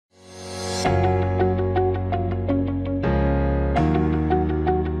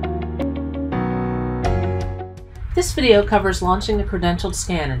This video covers launching a credentialed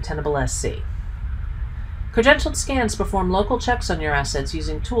scan in Tenable.sc. Credentialed scans perform local checks on your assets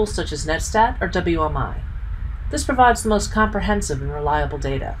using tools such as Netstat or WMI. This provides the most comprehensive and reliable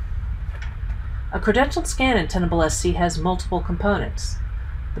data. A credentialed scan in Tenable.sc has multiple components: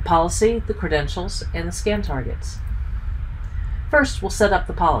 the policy, the credentials, and the scan targets. First, we'll set up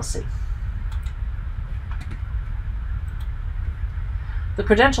the policy. The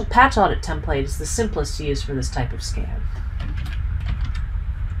credential patch audit template is the simplest to use for this type of scan.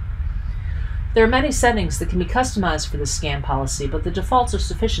 There are many settings that can be customized for this scan policy, but the defaults are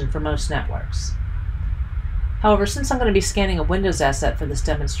sufficient for most networks. However, since I'm going to be scanning a Windows asset for this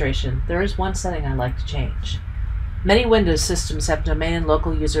demonstration, there is one setting I'd like to change. Many Windows systems have domain and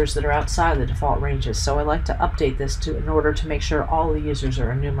local users that are outside the default ranges, so I like to update this in order to make sure all the users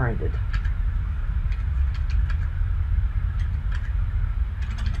are enumerated.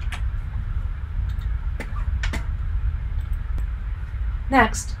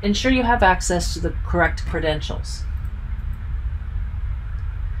 Next, ensure you have access to the correct credentials.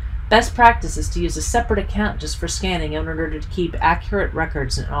 Best practice is to use a separate account just for scanning in order to keep accurate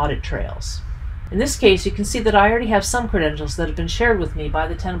records and audit trails. In this case, you can see that I already have some credentials that have been shared with me by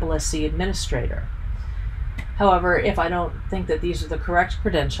the Tenable.sc administrator. However, if I don't think that these are the correct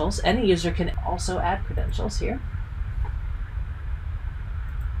credentials, any user can also add credentials here.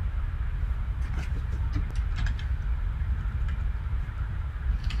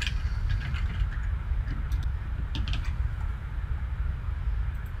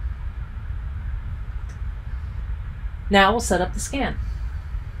 Now we'll set up the scan.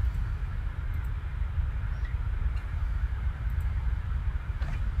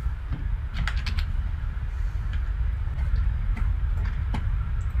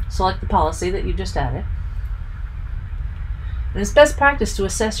 Select the policy that you just added. And it's best practice to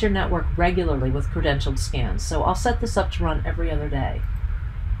assess your network regularly with credentialed scans, so I'll set this up to run every other day.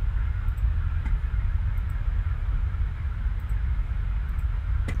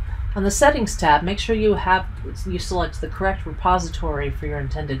 On the Settings tab, make sure you select the correct repository for your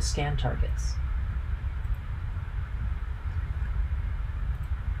intended scan targets.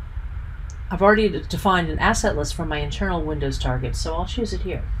 I've already defined an asset list for my internal Windows targets, so I'll choose it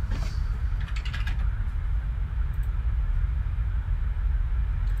here.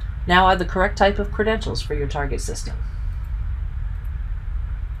 Now add the correct type of credentials for your target system.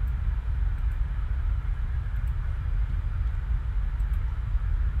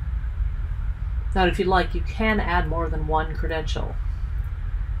 Now, if you'd like, you can add more than one credential.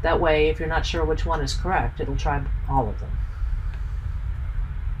 That way, if you're not sure which one is correct, it'll try all of them.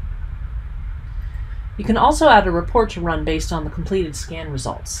 You can also add a report to run based on the completed scan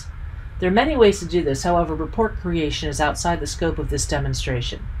results. There are many ways to do this, however, report creation is outside the scope of this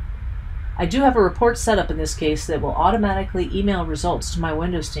demonstration. I do have a report set up in this case that will automatically email results to my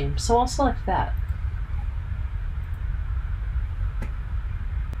Windows team, so I'll select that.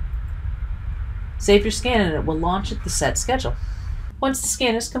 Save your scan and it will launch at the set schedule. Once the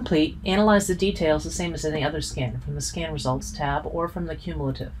scan is complete, analyze the details the same as any other scan from the Scan Results tab or from the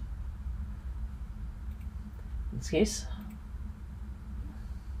Cumulative. In this case,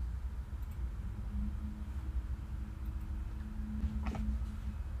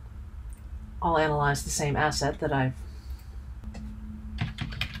 I'll analyze the same asset that I've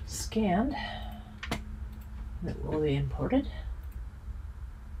scanned. It will be imported.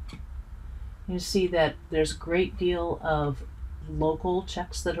 You see that there's a great deal of local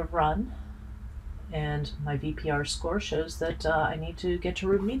checks that have run, and my VPR score shows that I need to get to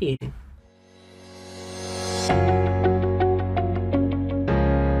remediating.